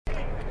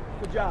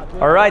Good job.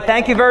 All right,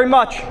 thank you very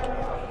much.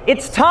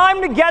 It's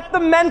time to get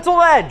the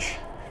mental edge.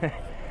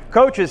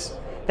 Coaches,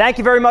 thank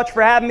you very much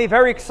for having me.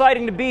 Very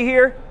exciting to be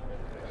here.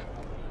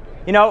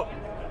 You know,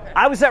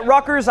 I was at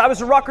Rutgers. I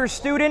was a Rutgers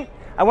student.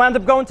 I wound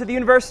up going to the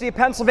University of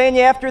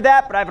Pennsylvania after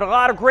that, but I have a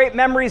lot of great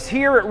memories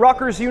here at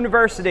Rutgers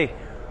University.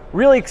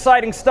 Really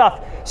exciting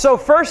stuff. So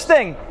first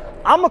thing,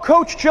 I'm a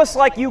coach just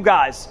like you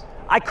guys.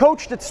 I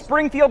coached at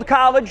Springfield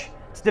College.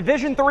 It's a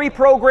Division III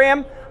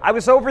program. I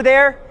was over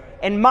there,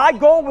 and my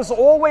goal was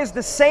always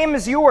the same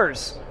as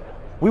yours.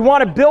 We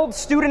want to build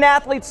student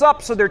athletes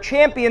up so they're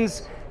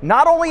champions,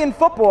 not only in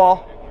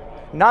football,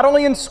 not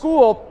only in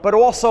school, but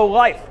also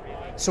life.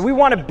 So we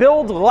want to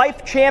build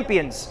life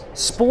champions,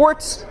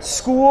 sports,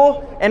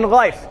 school, and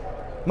life.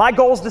 My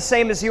goal is the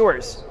same as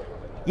yours.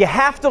 You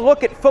have to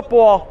look at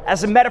football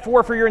as a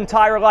metaphor for your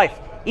entire life.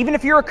 Even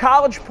if you're a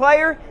college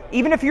player,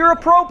 even if you're a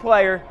pro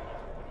player,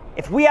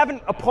 if we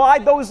haven't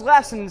applied those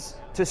lessons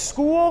to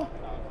school,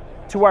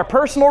 to our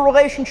personal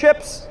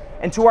relationships,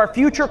 and to our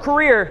future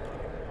career,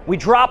 we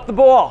drop the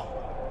ball.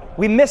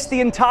 We miss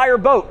the entire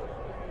boat.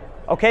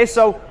 Okay,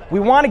 so we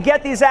want to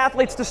get these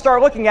athletes to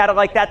start looking at it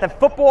like that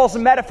football is a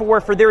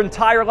metaphor for their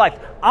entire life.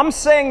 I'm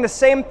saying the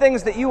same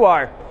things that you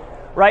are,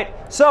 right?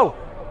 So,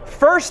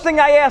 first thing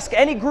I ask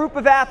any group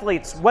of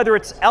athletes, whether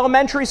it's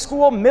elementary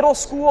school, middle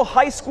school,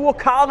 high school,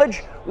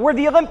 college, or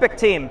the Olympic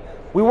team.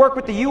 We work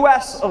with the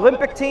U.S.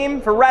 Olympic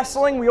team for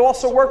wrestling. We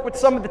also work with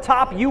some of the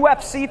top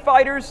UFC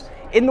fighters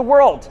in the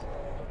world.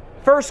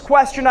 First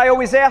question I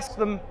always ask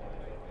them,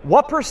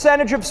 what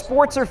percentage of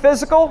sports are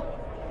physical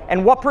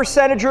and what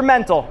percentage are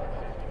mental?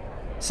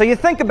 So you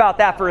think about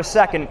that for a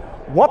second.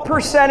 What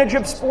percentage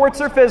of sports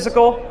are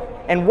physical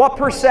and what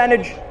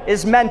percentage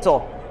is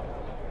mental?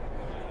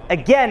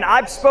 Again,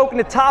 I've spoken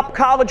to top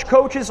college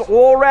coaches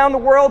all around the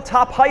world,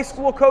 top high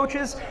school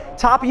coaches,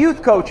 top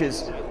youth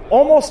coaches.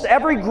 Almost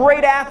every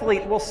great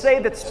athlete will say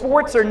that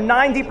sports are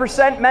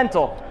 90%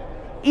 mental,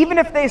 even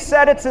if they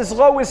said it's as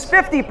low as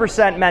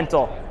 50%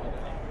 mental.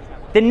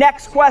 The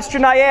next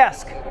question I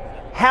ask,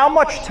 how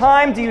much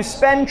time do you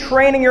spend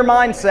training your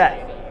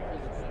mindset?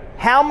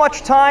 How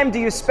much time do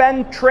you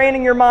spend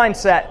training your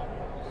mindset?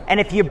 And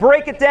if you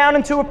break it down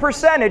into a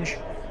percentage,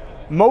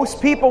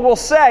 most people will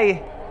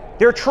say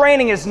their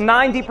training is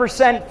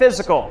 90%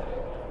 physical.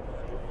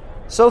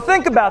 So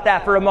think about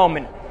that for a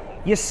moment.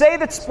 You say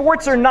that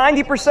sports are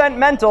 90%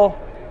 mental,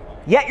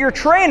 yet your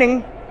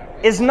training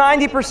is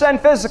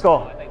 90%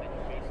 physical.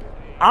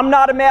 I'm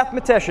not a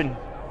mathematician,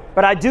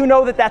 but I do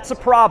know that that's a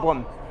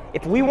problem.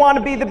 If we want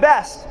to be the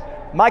best,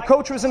 my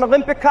coach was an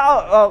Olympic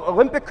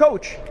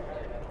coach,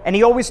 and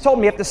he always told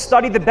me you have to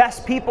study the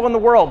best people in the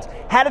world.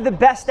 How did the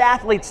best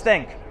athletes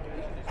think?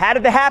 How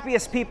did the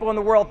happiest people in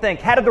the world think?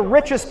 How did the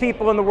richest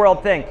people in the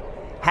world think?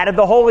 How did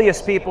the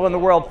holiest people in the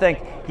world think?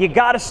 You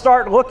got to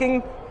start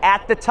looking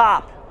at the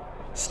top.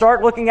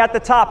 Start looking at the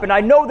top. And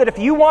I know that if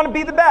you want to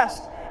be the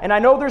best, and I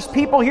know there's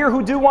people here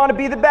who do want to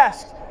be the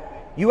best,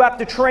 you have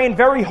to train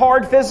very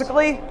hard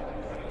physically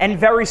and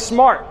very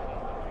smart.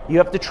 You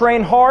have to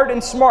train hard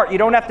and smart. You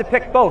don't have to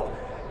pick both.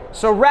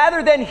 So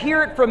rather than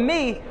hear it from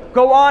me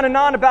go on and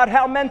on about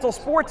how mental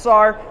sports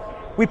are,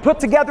 we put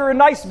together a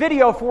nice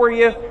video for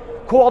you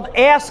called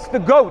Ask the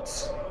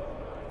Goats.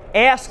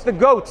 Ask the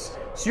Goats.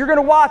 So you're going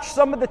to watch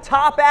some of the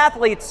top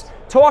athletes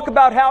talk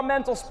about how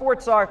mental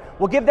sports are.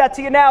 We'll give that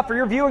to you now for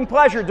your viewing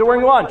pleasure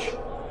during lunch.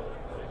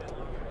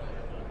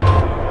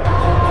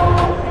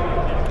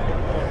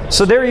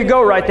 So there you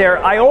go right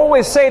there. I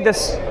always say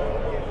this,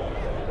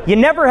 you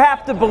never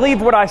have to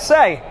believe what I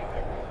say.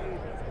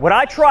 What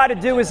I try to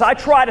do is I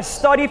try to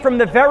study from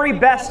the very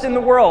best in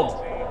the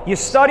world. You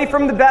study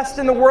from the best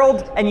in the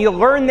world and you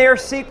learn their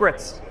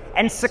secrets.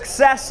 And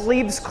success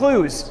leaves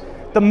clues.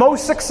 The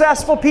most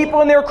successful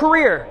people in their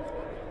career,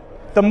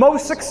 the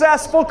most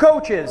successful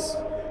coaches,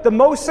 the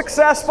most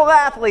successful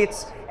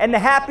athletes, and the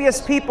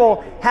happiest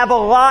people have a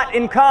lot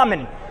in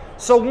common.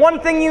 So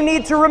one thing you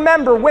need to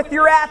remember with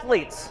your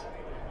athletes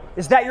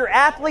is that your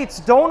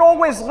athletes don't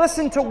always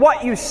listen to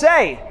what you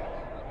say,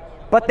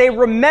 but they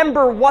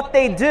remember what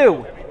they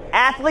do.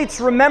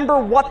 Athletes remember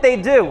what they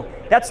do.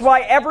 That's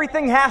why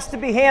everything has to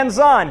be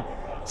hands-on.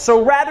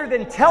 So rather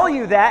than tell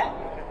you that,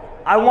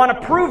 I want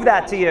to prove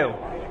that to you.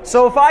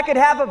 So if I could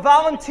have a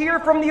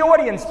volunteer from the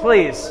audience,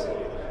 please.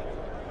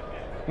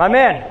 My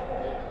man,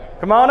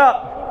 come on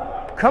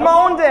up. Come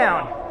on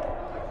down.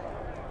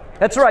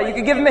 That's right, you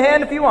can give him a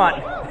hand if you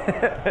want.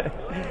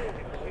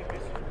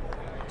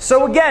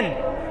 So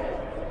again,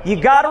 you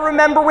got to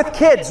remember with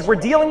kids, we're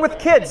dealing with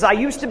kids. I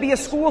used to be a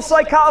school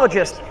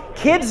psychologist.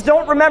 Kids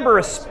don't remember,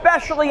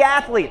 especially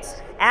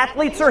athletes.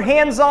 Athletes are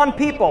hands-on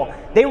people.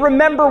 They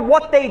remember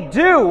what they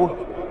do,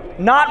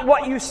 not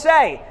what you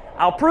say.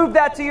 I'll prove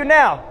that to you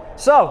now.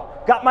 So,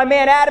 got my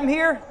man Adam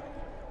here.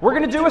 We're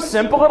going to do a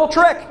simple little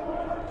trick.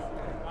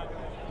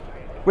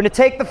 We're going to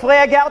take the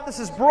flag out. This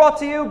is brought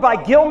to you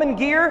by Gilman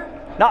Gear.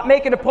 Not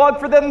making a plug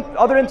for them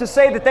other than to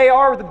say that they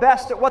are the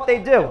best at what they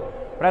do.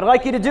 What I'd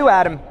like you to do,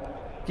 Adam,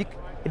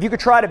 if you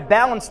could try to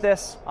balance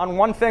this on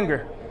one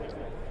finger.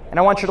 And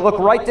I want you to look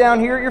right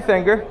down here at your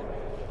finger.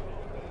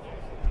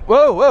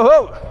 Whoa, whoa,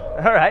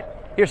 whoa. All right.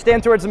 Here,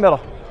 stand towards the middle.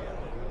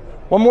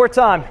 One more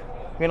time.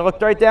 You're going to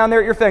look right down there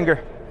at your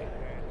finger.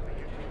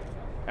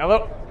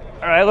 All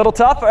right, a little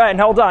tough. All right,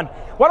 and hold on.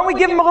 Why don't we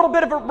give him a little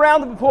bit of a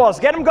round of applause?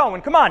 Get him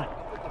going. Come on.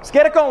 Let's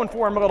get it going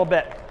for him a little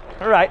bit.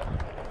 All right.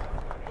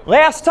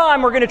 Last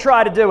time we're going to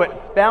try to do it.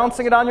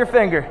 Balancing it on your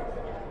finger.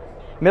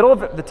 Middle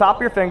of the top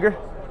of your finger.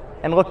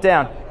 And look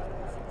down.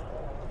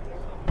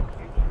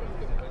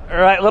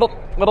 All right,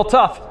 little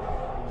tough.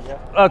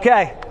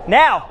 Okay,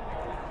 now,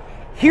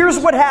 here's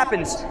what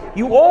happens.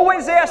 You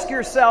always ask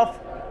yourself,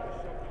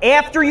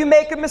 after you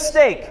make a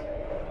mistake,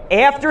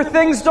 after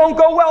things don't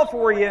go well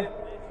for you,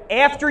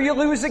 after you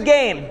lose a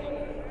game,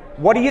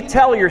 what do you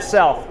tell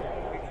yourself?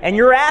 And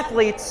your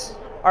athletes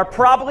are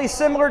probably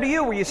similar to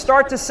you, where you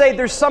start to say,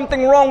 there's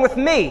something wrong with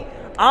me.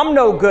 I'm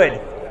no good.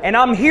 And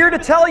I'm here to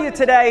tell you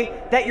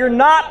today that you're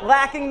not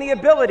lacking the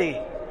ability.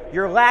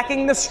 You're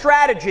lacking the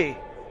strategy.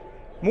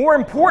 More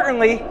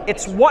importantly,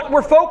 it's what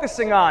we're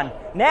focusing on.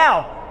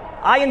 Now,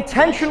 I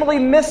intentionally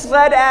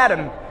misled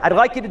Adam. I'd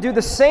like you to do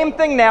the same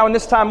thing now, and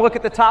this time look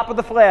at the top of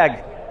the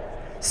flag.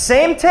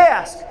 Same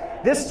task.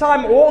 This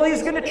time all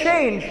he's going to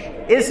change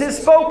is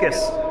his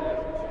focus.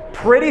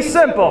 Pretty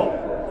simple.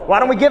 Why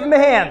don't we give him a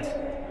hand?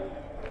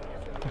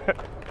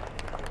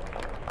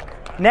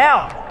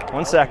 Now,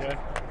 one second.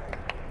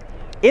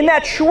 In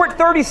that short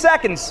 30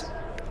 seconds,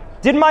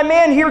 did my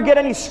man here get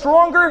any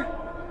stronger,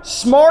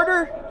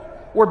 smarter,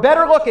 or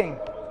better looking?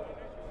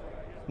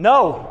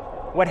 No.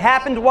 What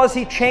happened was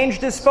he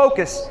changed his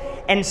focus.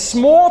 And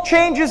small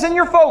changes in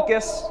your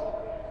focus,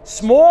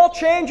 small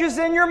changes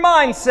in your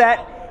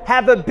mindset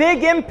have a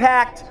big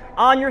impact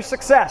on your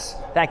success.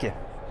 Thank you.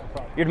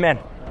 You're the man.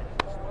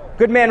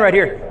 Good man right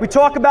here. We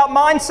talk about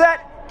mindset,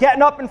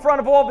 getting up in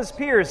front of all of his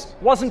peers.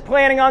 Wasn't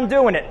planning on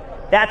doing it.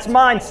 That's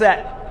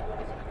mindset.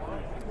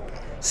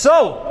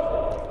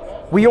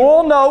 So, we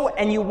all know,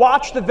 and you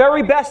watch the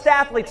very best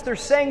athletes, they're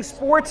saying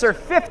sports are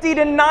 50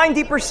 to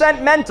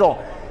 90%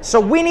 mental. So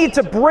we need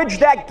to bridge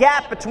that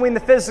gap between the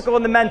physical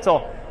and the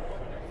mental.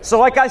 So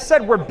like I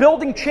said, we're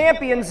building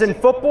champions in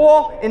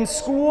football, in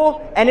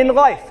school, and in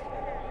life.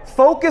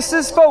 Focus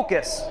is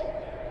focus.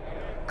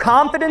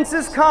 Confidence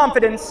is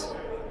confidence.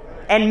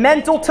 And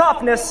mental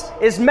toughness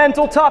is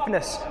mental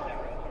toughness.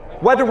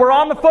 Whether we're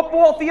on the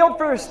football field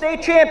for a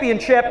state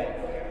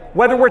championship,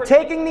 whether we're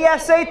taking the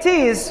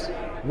SATs,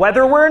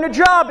 whether we're in a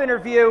job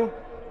interview,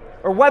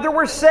 or whether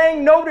we're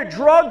saying no to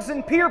drugs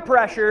and peer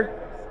pressure,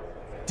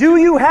 do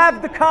you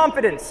have the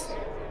confidence?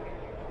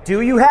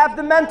 Do you have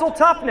the mental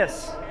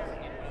toughness?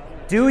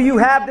 Do you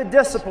have the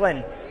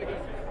discipline?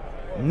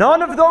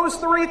 None of those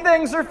three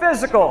things are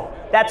physical.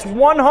 That's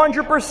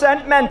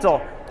 100%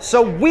 mental.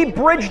 So we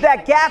bridge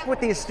that gap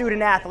with these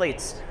student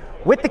athletes,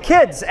 with the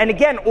kids. And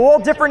again, all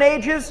different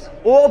ages,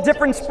 all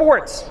different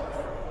sports.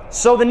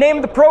 So the name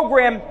of the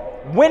program,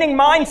 Winning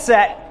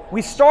Mindset,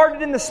 we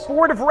started in the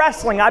sport of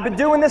wrestling. I've been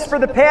doing this for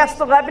the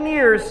past 11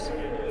 years.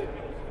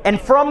 And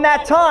from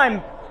that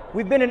time,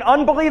 we've been an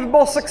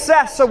unbelievable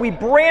success. So we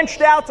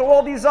branched out to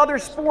all these other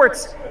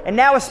sports, and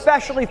now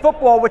especially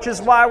football, which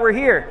is why we're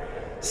here.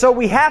 So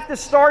we have to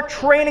start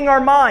training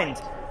our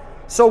mind.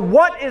 So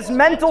what is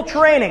mental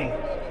training?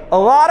 A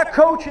lot of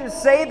coaches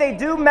say they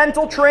do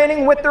mental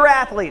training with their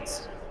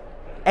athletes.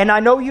 And I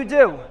know you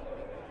do.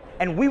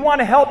 And we want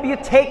to help you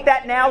take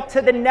that now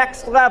to the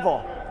next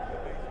level.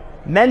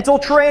 Mental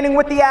training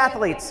with the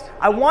athletes.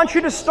 I want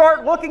you to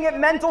start looking at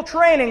mental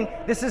training.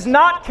 This is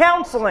not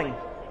counseling.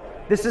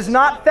 This is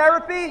not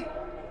therapy.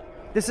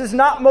 This is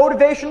not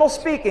motivational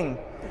speaking.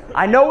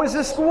 I know as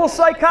a school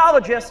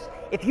psychologist,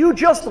 if you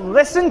just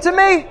listen to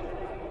me,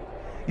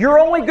 you're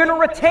only going to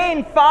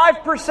retain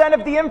 5%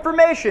 of the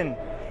information.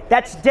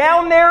 That's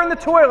down there in the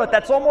toilet.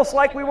 That's almost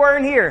like we were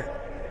in here.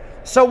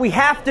 So we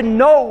have to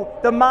know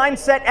the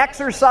mindset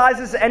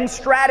exercises and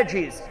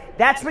strategies.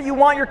 That's what you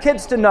want your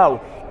kids to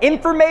know.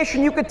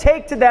 Information you could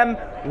take to them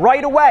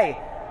right away.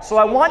 So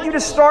I want you to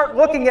start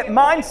looking at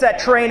mindset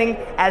training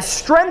as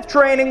strength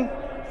training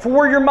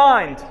for your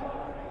mind.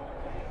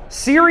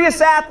 Serious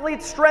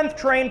athletes strength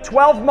train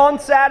 12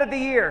 months out of the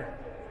year.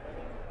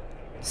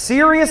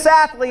 Serious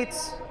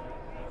athletes,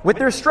 with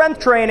their strength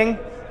training,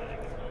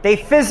 they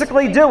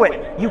physically do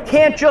it. You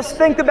can't just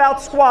think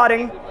about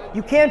squatting.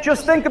 You can't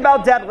just think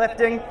about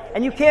deadlifting.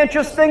 And you can't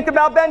just think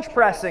about bench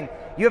pressing.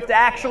 You have to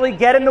actually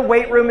get in the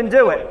weight room and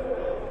do it.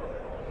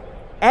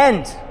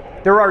 And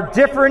there are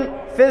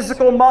different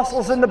physical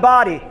muscles in the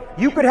body.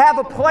 You could have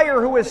a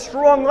player who has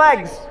strong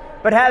legs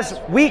but has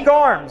weak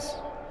arms.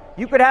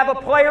 You could have a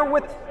player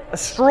with a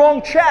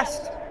strong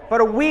chest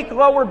but a weak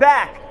lower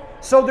back.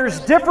 So there's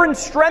different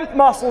strength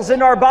muscles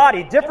in our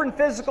body, different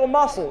physical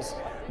muscles.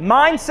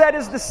 Mindset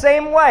is the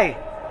same way.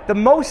 The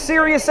most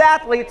serious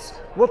athletes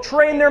will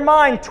train their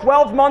mind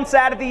 12 months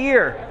out of the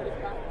year.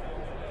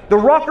 The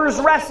Rutgers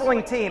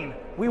wrestling team,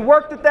 we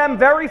worked with them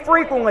very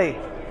frequently.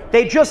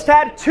 They just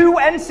had 2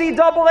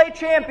 NCAA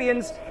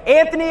champions,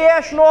 Anthony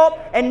Ashnault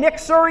and Nick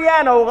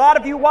Suriano. A lot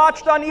of you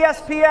watched on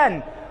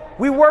ESPN.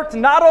 We worked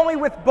not only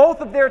with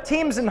both of their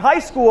teams in high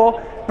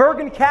school,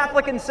 Bergen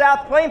Catholic and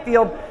South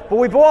Plainfield, but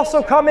we've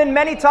also come in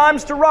many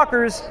times to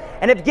Rutgers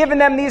and have given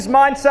them these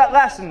mindset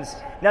lessons.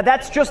 Now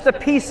that's just a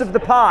piece of the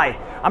pie.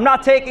 I'm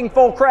not taking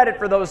full credit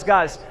for those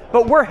guys,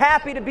 but we're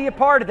happy to be a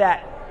part of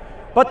that.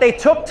 But they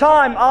took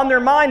time on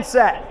their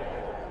mindset.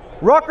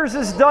 Rutgers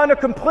has done a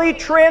complete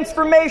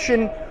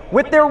transformation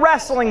with their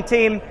wrestling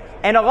team,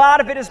 and a lot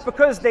of it is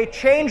because they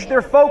changed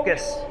their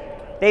focus.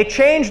 They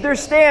changed their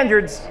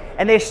standards,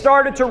 and they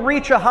started to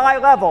reach a high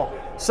level.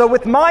 So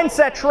with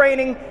mindset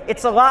training,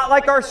 it's a lot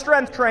like our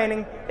strength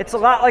training. It's a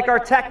lot like our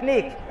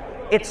technique.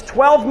 It's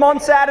 12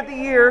 months out of the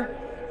year.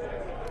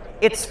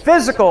 It's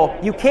physical.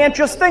 You can't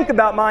just think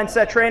about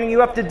mindset training. You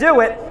have to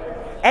do it.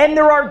 And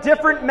there are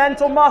different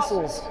mental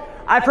muscles.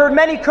 I've heard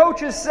many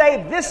coaches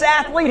say, this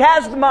athlete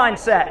has the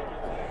mindset.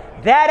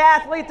 That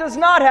athlete does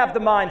not have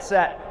the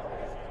mindset.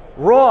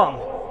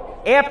 Wrong.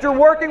 After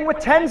working with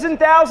tens and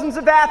thousands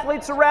of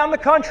athletes around the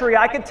country,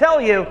 I can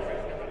tell you,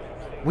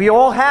 we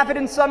all have it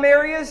in some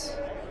areas,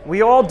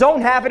 we all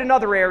don't have it in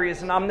other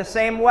areas, and I'm the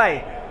same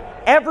way.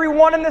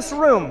 Everyone in this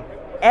room,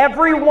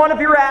 every one of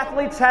your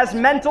athletes has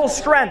mental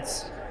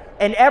strengths,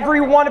 and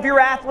every one of your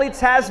athletes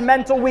has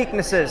mental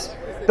weaknesses.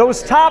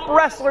 Those top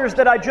wrestlers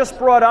that I just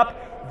brought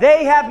up,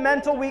 they have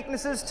mental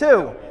weaknesses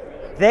too.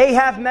 They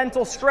have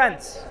mental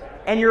strengths,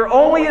 and you're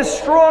only as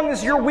strong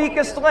as your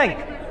weakest link.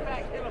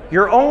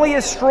 You're only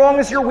as strong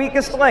as your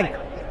weakest link.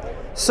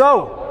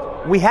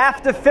 So, we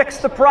have to fix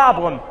the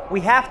problem.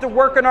 We have to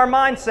work on our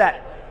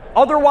mindset.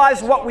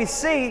 Otherwise, what we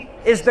see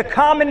is the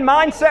common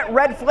mindset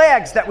red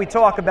flags that we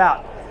talk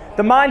about.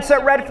 The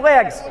mindset red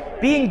flags,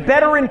 being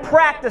better in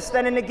practice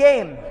than in a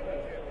game.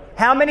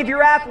 How many of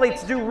your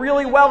athletes do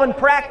really well in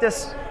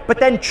practice, but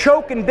then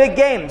choke in big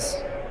games?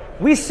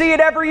 We see it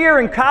every year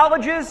in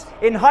colleges,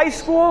 in high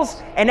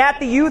schools, and at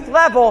the youth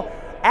level.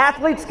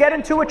 Athletes get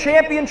into a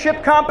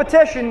championship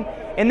competition,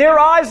 and their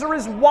eyes are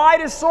as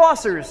wide as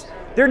saucers.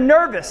 They're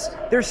nervous.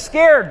 They're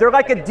scared. They're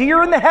like a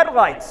deer in the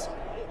headlights.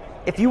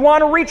 If you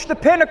want to reach the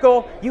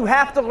pinnacle, you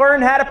have to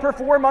learn how to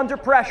perform under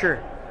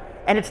pressure.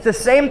 And it's the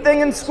same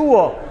thing in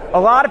school. A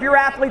lot of your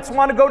athletes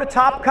want to go to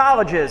top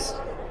colleges.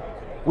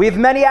 We have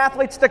many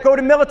athletes that go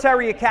to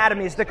military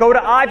academies, that go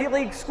to Ivy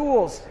League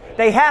schools.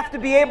 They have to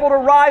be able to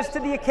rise to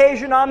the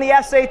occasion on the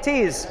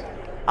SATs,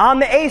 on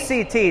the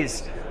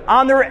ACTs,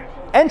 on their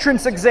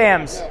entrance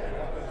exams,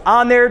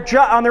 on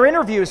their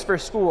interviews for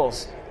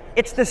schools.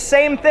 It's the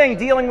same thing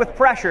dealing with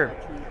pressure.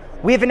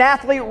 We have an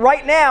athlete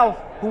right now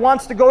who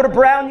wants to go to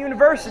Brown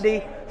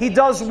University. He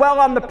does well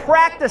on the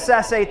practice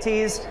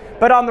SATs,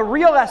 but on the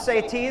real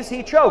SATs,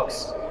 he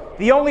chokes.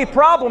 The only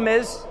problem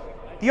is,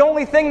 the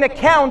only thing that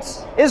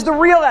counts is the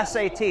real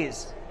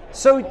SATs.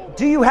 So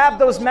do you have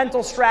those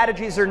mental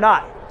strategies or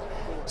not?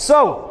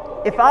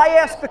 So if I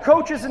ask the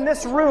coaches in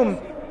this room,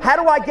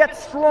 how do I get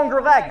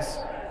stronger legs?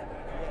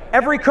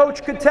 Every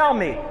coach could tell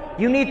me,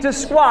 you need to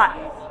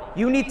squat,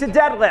 you need to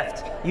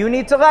deadlift, you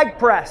need to leg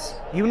press,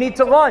 you need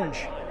to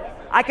lunge.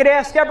 I could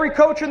ask every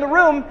coach in the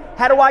room,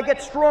 how do I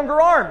get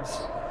stronger arms?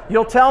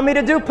 You'll tell me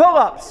to do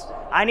pull-ups.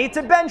 I need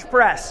to bench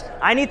press.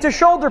 I need to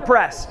shoulder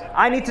press.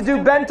 I need to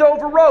do bent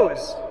over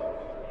rows.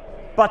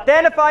 But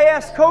then if I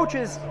ask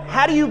coaches,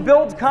 how do you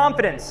build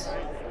confidence?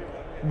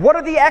 What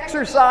are the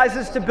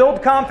exercises to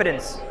build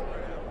confidence?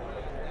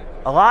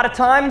 A lot of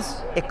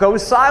times, it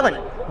goes silent.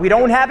 We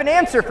don't have an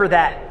answer for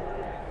that.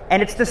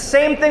 And it's the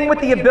same thing with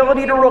the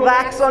ability to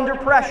relax under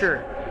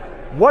pressure.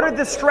 What are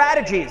the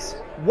strategies?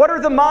 What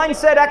are the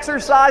mindset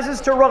exercises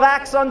to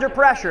relax under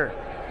pressure?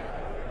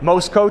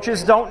 Most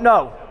coaches don't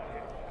know.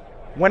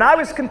 When I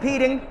was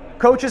competing,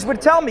 coaches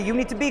would tell me, you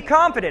need to be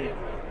confident.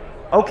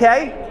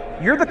 Okay,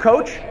 you're the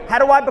coach. How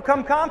do I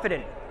become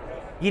confident?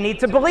 You need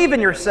to believe in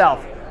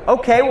yourself.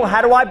 Okay, well,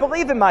 how do I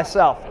believe in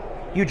myself?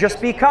 You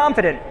just be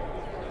confident.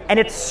 And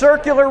it's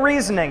circular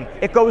reasoning.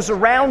 It goes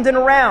around and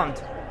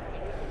around.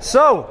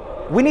 So,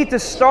 we need to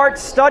start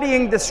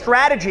studying the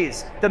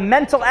strategies, the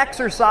mental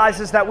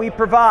exercises that we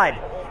provide.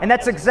 And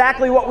that's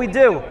exactly what we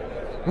do.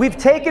 We've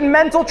taken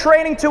mental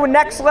training to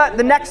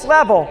the next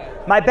level.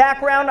 My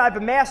background, I have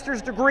a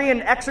master's degree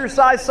in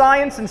exercise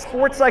science and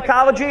sports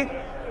psychology.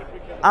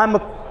 I'm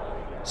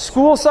a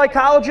school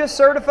psychologist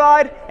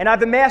certified, and I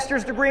have a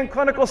master's degree in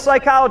clinical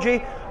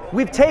psychology.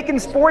 We've taken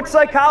sports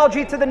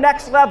psychology to the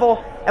next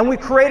level, and we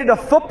created a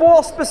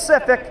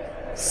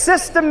football-specific,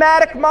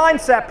 systematic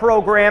mindset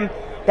program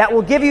that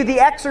will give you the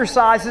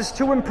exercises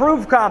to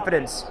improve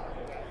confidence,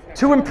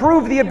 to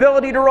improve the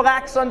ability to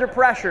relax under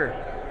pressure,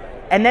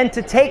 and then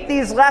to take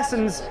these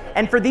lessons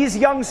and for these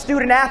young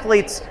student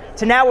athletes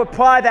to now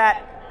apply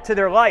that to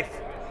their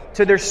life,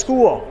 to their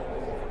school.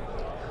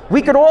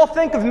 We could all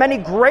think of many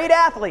great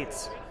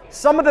athletes,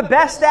 some of the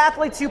best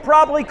athletes you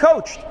probably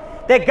coached,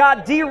 that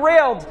got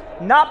derailed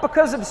not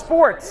because of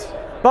sports,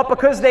 but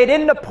because they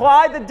didn't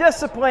apply the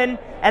discipline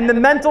and the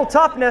mental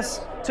toughness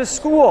to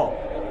school.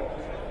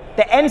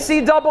 The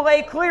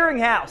NCAA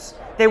clearinghouse,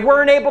 they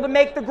weren't able to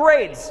make the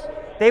grades.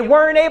 They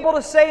weren't able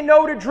to say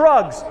no to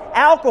drugs,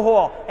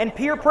 alcohol, and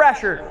peer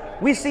pressure.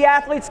 We see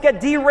athletes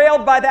get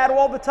derailed by that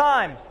all the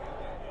time.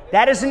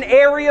 That is an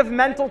area of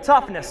mental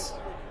toughness.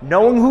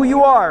 Knowing who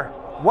you are,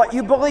 what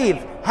you believe,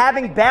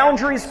 having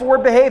boundaries for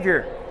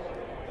behavior.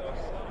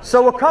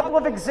 So a couple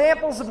of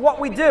examples of what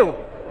we do.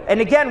 And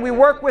again, we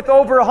work with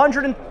over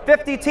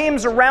 150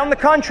 teams around the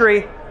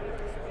country.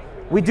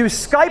 We do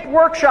Skype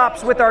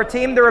workshops with our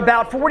team. They're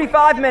about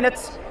 45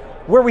 minutes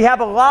where we have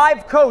a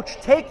live coach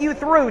take you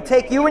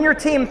and your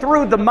team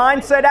through the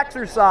mindset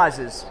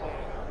exercises.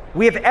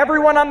 We have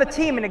everyone on the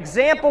team. An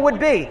example would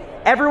be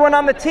everyone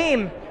on the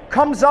team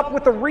comes up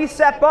with a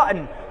reset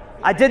button.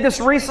 I did this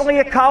recently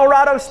at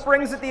Colorado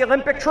Springs at the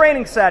Olympic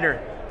Training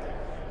Center.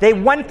 They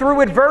went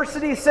through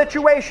adversity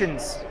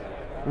situations.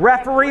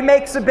 Referee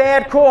makes a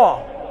bad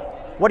call.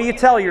 What do you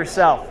tell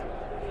yourself?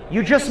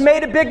 You just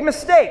made a big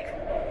mistake.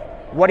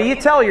 What do you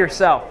tell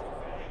yourself?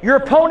 Your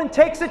opponent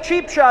takes a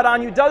cheap shot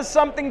on you, does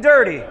something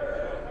dirty.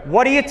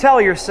 What do you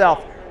tell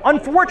yourself?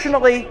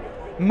 Unfortunately,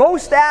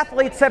 most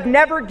athletes have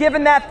never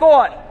given that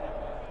thought.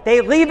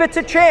 They leave it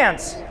to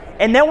chance.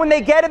 And then when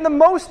they get in the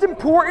most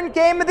important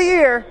game of the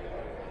year,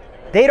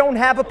 they don't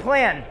have a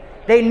plan.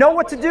 They know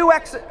what to do,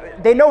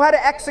 they know how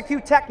to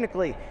execute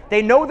technically.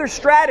 They know their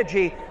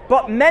strategy,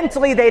 but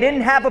mentally they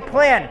didn't have a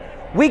plan.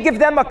 We give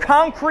them a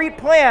concrete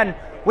plan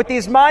with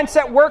these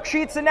mindset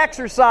worksheets and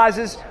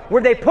exercises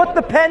where they put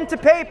the pen to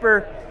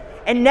paper,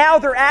 and now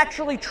they're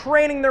actually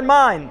training their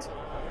mind.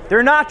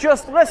 They're not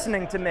just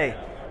listening to me.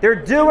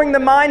 They're doing the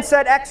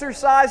mindset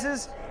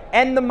exercises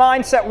and the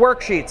mindset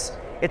worksheets.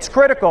 It's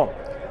critical.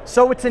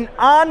 So it's an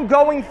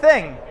ongoing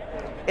thing.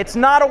 It's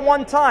not a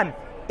one-time.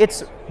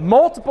 It's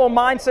multiple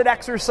mindset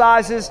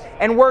exercises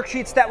and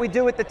worksheets that we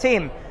do with the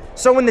team.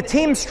 So when the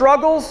team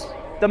struggles,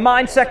 the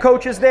mindset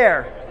coach is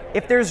there.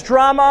 If there's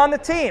drama on the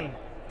team,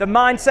 the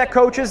mindset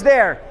coach is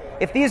there.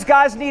 If these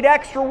guys need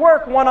extra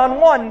work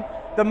one-on-one,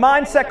 the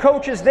mindset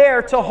coach is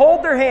there to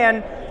hold their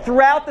hand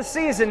throughout the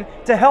season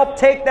to help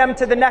take them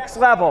to the next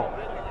level.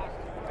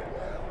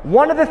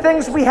 One of the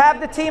things we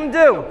have the team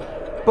do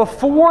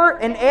before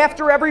and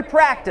after every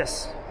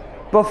practice,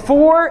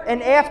 before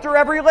and after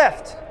every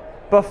lift,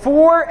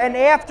 before and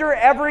after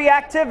every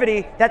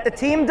activity that the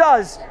team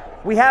does,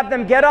 we have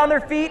them get on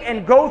their feet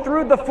and go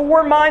through the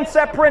 4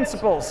 mindset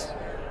principles.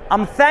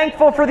 I'm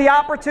thankful for the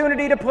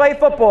opportunity to play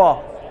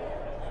football.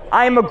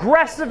 I am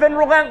aggressive and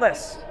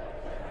relentless.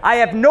 I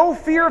have no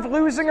fear of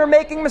losing or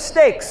making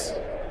mistakes.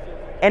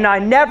 And I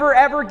never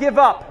ever give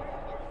up.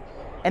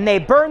 And they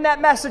burn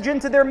that message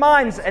into their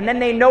minds, and then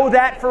they know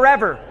that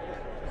forever.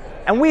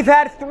 And we've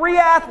had 3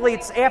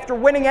 athletes after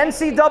winning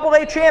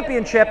NCAA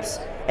championships,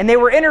 and they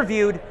were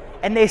interviewed,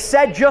 and they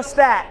said just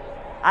that.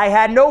 I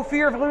had no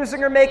fear of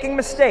losing or making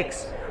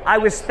mistakes. I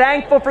was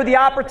thankful for the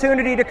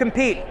opportunity to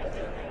compete.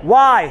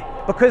 Why?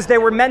 Because they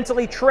were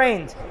mentally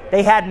trained.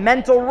 They had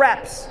mental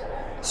reps.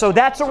 So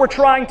that's what we're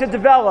trying to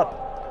develop.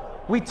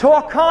 We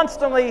talk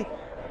constantly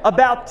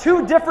about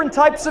 2 different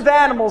types of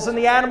animals in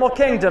the animal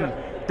kingdom.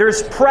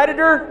 There's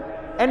predator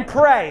and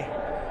prey.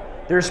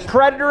 There's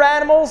predator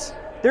animals,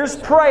 there's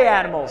prey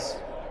animals.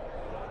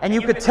 And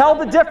you could tell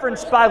the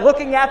difference by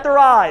looking at their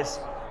eyes.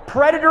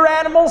 Predator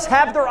animals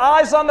have their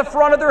eyes on the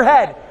front of their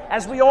head.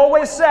 As we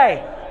always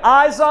say,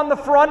 eyes on the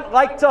front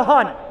like to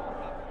hunt.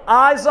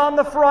 Eyes on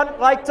the front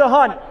like to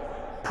hunt.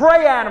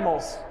 Prey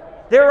animals,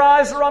 their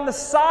eyes are on the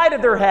side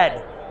of their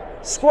head.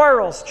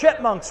 Squirrels,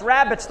 chipmunks,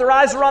 rabbits, their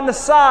eyes are on the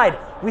side.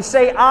 We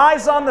say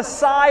eyes on the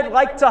side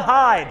like to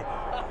hide.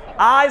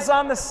 Eyes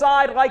on the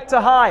side like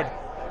to hide.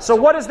 So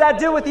what does that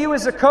do with you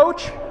as a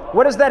coach?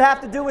 What does that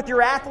have to do with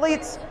your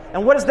athletes?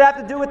 And what does that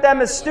have to do with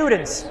them as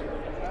students?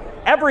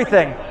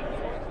 Everything.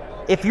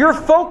 If you're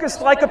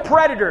focused like a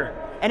predator,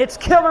 and it's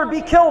kill or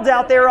be killed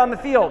out there on the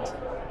field,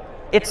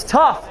 it's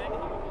tough.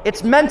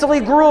 It's mentally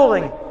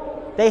grueling.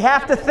 They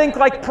have to think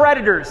like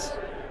predators.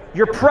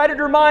 Your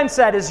predator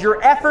mindset is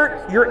your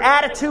effort, your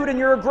attitude, and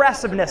your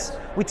aggressiveness.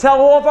 We tell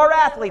all of our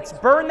athletes,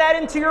 burn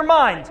that into your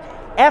mind.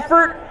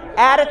 Effort,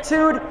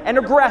 attitude, and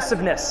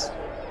aggressiveness.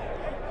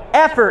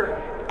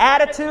 Effort,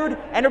 attitude,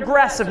 and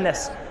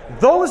aggressiveness.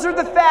 Those are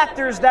the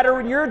factors that are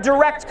in your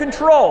direct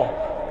control.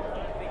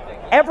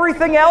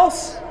 Everything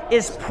else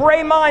is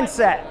prey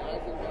mindset.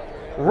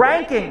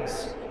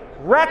 Rankings,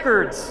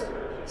 records,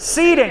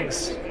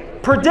 seedings,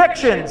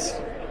 predictions,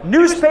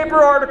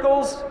 newspaper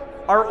articles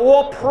are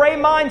all prey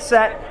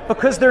mindset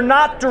because they're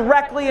not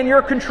directly in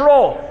your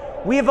control.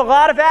 We have a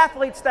lot of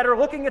athletes that are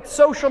looking at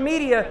social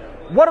media.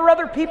 What are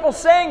other people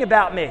saying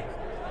about me?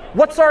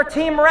 What's our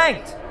team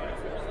ranked?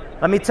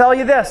 Let me tell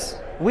you this.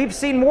 We've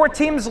seen more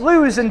teams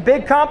lose in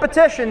big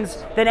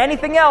competitions than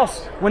anything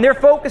else when they're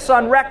focused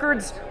on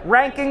records,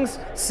 rankings,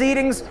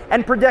 seedings,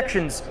 and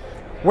predictions.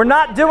 We're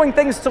not doing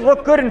things to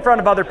look good in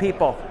front of other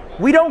people.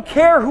 We don't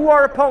care who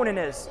our opponent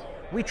is.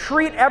 We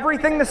treat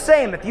everything the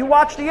same. If you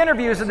watch the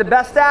interviews of the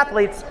best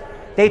athletes,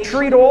 they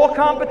treat all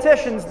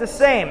competitions the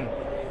same.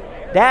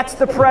 That's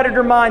the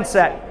predator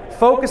mindset,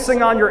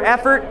 focusing on your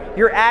effort,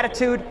 your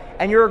attitude,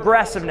 and your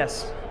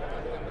aggressiveness.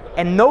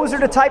 And those are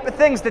the type of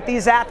things that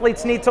these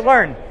athletes need to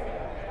learn.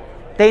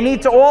 They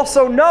need to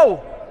also know,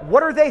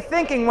 what are they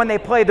thinking when they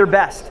play their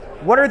best?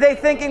 What are they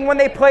thinking when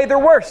they play their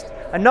worst?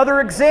 Another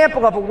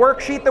example of a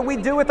worksheet that we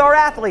do with our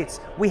athletes,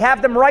 we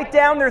have them write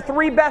down their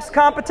 3 best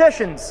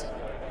competitions.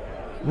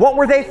 What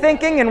were they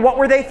thinking and what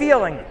were they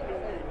feeling?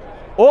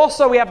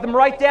 Also, we have them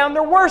write down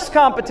their worst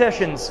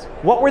competitions.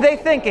 What were they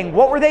thinking?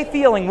 What were they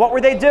feeling? What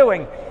were they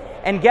doing?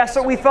 And guess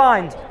what we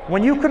find?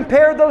 When you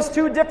compare those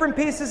 2 different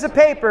pieces of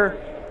paper,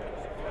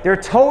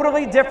 they're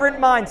totally different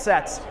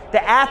mindsets.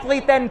 The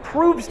athlete then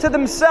proves to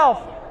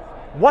themselves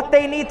what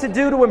they need to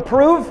do to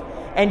improve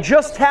and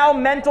just how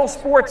mental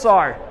sports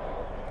are.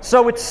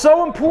 So it's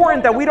so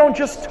important that we don't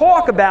just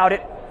talk about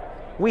it,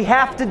 we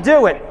have to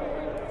do it.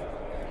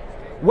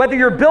 Whether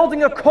you're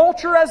building a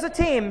culture as a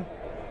team,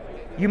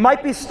 you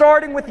might be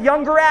starting with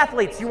younger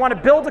athletes. You want to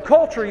build a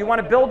culture, you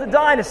want to build a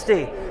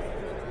dynasty.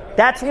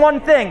 That's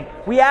one thing.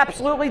 We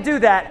absolutely do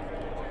that.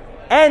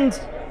 And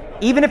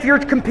even if you're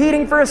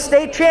competing for a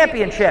state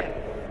championship,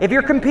 if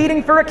you're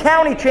competing for a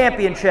county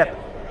championship,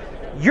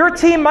 your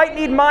team might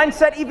need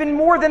mindset even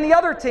more than the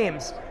other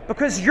teams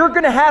because you're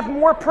going to have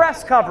more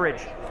press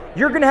coverage.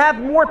 You're going to have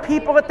more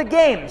people at the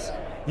games.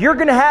 You're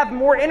going to have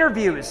more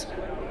interviews.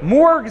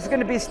 More is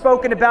going to be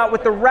spoken about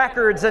with the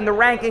records and the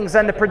rankings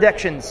and the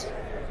predictions.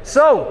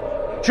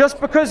 So, just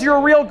because you're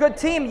a real good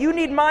team, you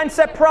need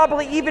mindset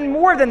probably even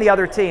more than the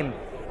other team.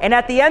 And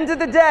at the end of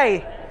the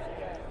day,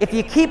 if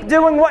you keep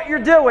doing what you're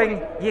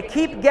doing, you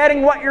keep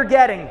getting what you're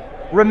getting.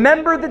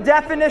 Remember the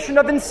definition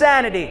of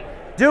insanity.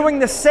 Doing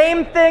the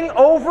same thing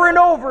over and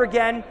over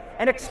again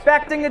and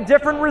expecting a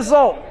different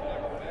result.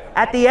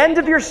 At the end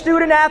of your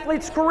student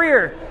athlete's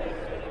career,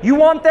 you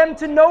want them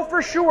to know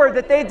for sure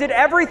that they did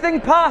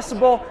everything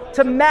possible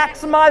to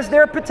maximize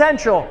their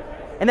potential,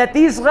 and that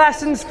these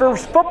lessons for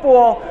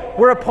football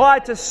were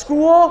applied to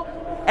school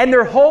and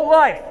their whole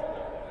life.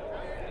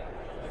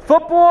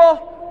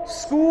 Football,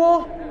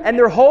 school, and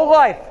their whole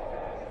life.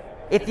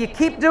 If you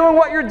keep doing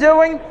what you're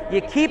doing,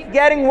 you keep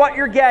getting what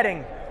you're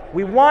getting.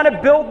 We want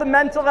to build the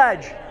mental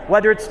edge,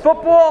 whether it's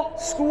football,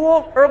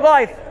 school, or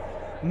life.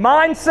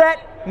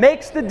 Mindset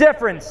makes the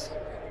difference.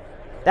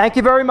 Thank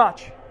you very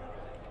much.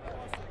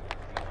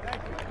 Thank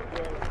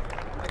you.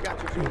 I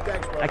got you, Gene.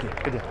 Thanks, bro. Thank you.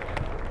 Good deal.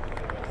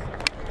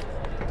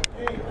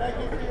 Gene,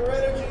 thank you for your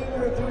energy and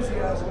your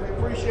enthusiasm. We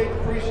appreciate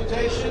the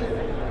presentation,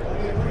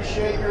 and we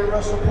appreciate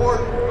your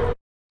support.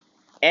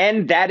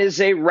 And that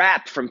is a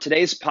wrap from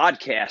today's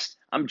podcast.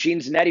 I'm Gene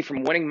Zanetti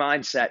from Winning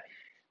Mindset.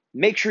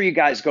 Make sure you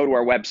guys go to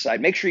our website.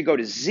 Make sure you go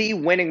to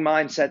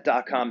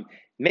zwinningmindset.com.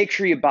 Make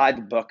sure you buy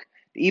the book.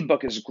 The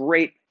ebook is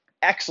great,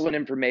 excellent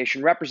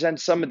information,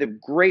 represents some of the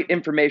great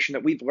information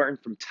that we've learned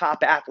from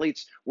top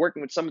athletes,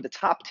 working with some of the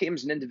top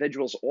teams and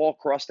individuals all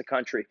across the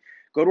country.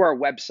 Go to our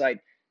website,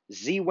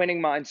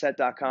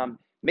 zwinningmindset.com.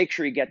 Make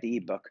sure you get the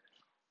ebook.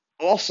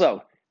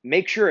 Also,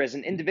 make sure as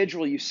an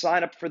individual you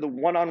sign up for the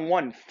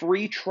one-on-one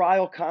free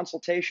trial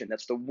consultation.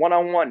 That's the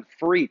one-on-one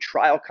free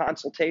trial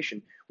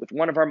consultation with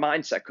one of our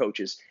mindset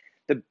coaches.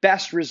 The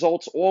best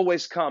results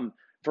always come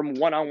from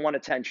one-on-one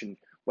attention,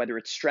 whether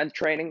it's strength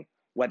training,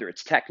 whether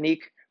it's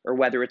technique, or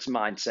whether it's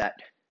mindset.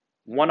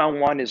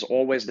 One-on-one is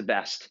always the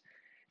best.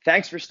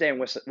 Thanks for staying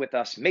with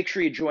us. Make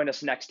sure you join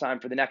us next time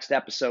for the next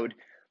episode.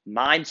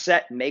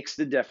 Mindset makes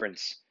the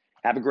difference.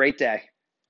 Have a great day.